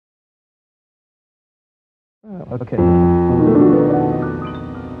Okay.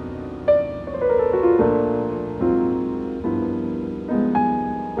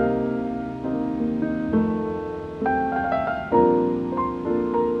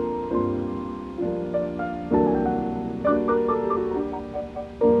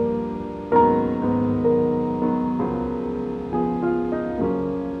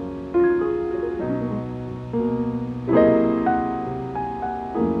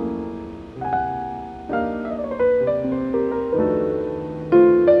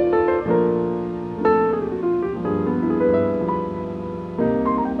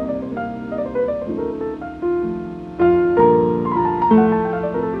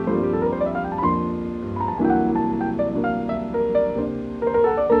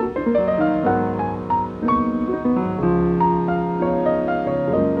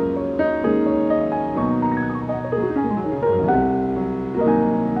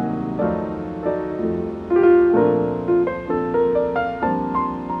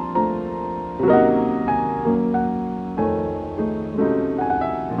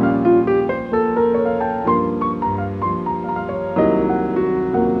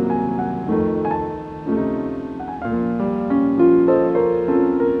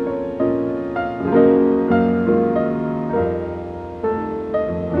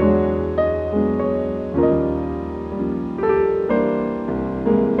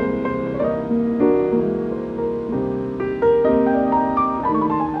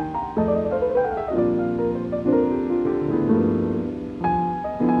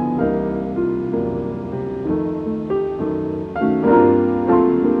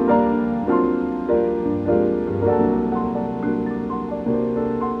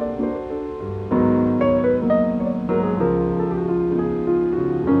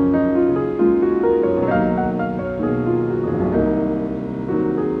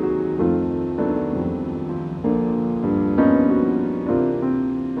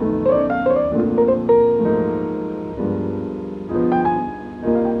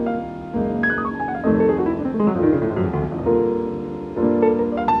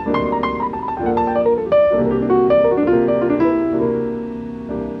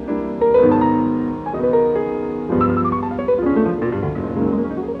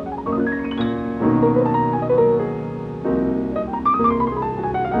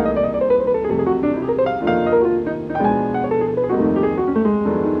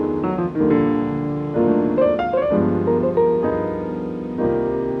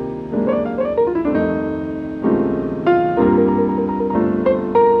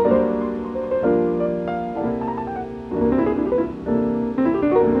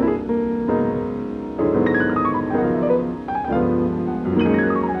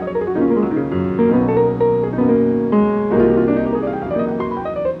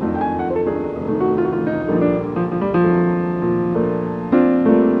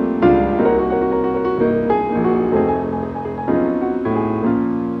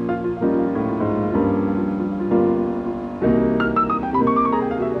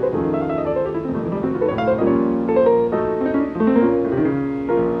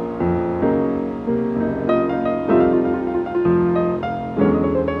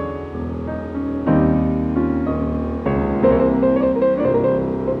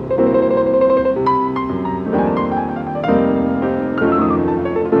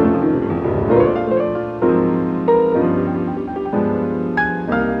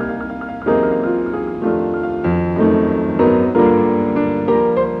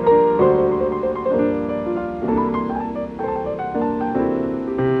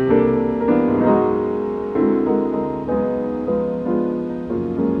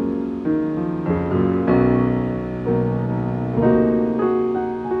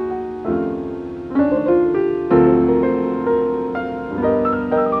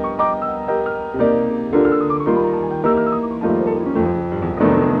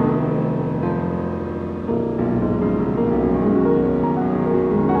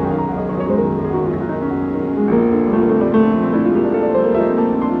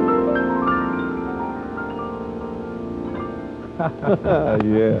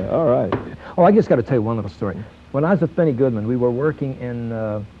 Yeah, all right. Oh, I just got to tell you one little story. When I was with Benny Goodman, we were working in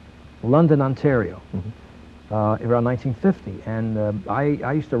London, Ontario, around 1950, and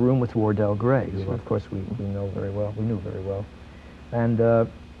I used to room with Wardell Gray, so of course we know very well. We knew very well, and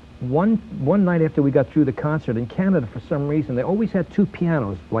one night after we got through the concert in Canada, for some reason they always had two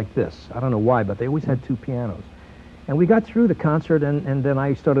pianos like this. I don't know why, but they always had two pianos. And we got through the concert, and then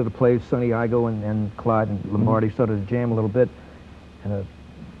I started to play Sonny Igo and Clyde and Lombardi, started to jam a little bit. And a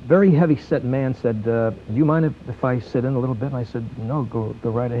very heavy-set man said, do you mind if I sit in a little bit? And I said, no, go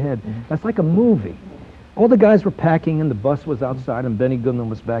right ahead. That's like a movie. all the guys were packing, and the bus was outside, and Benny Goodman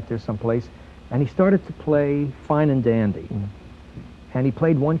was back there someplace, and he started to play Fine and Dandy. And he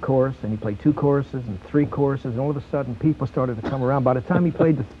played one chorus, and he played two choruses, and three choruses, and all of a sudden people started to come around. By the time he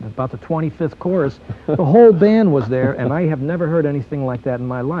played about the 25th chorus, the whole band was there, and I have never heard anything like that in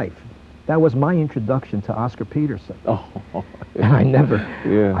my life. That was my introduction to Oscar Peterson. Oh, and I never,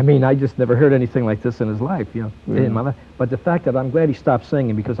 I mean, I just never heard anything like this in his life, you know, in my life. But the fact that I'm glad he stopped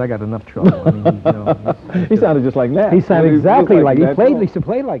singing, because I got enough trouble. I mean, he sounded just like Nat. He sounded exactly like he used to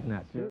play like Nat.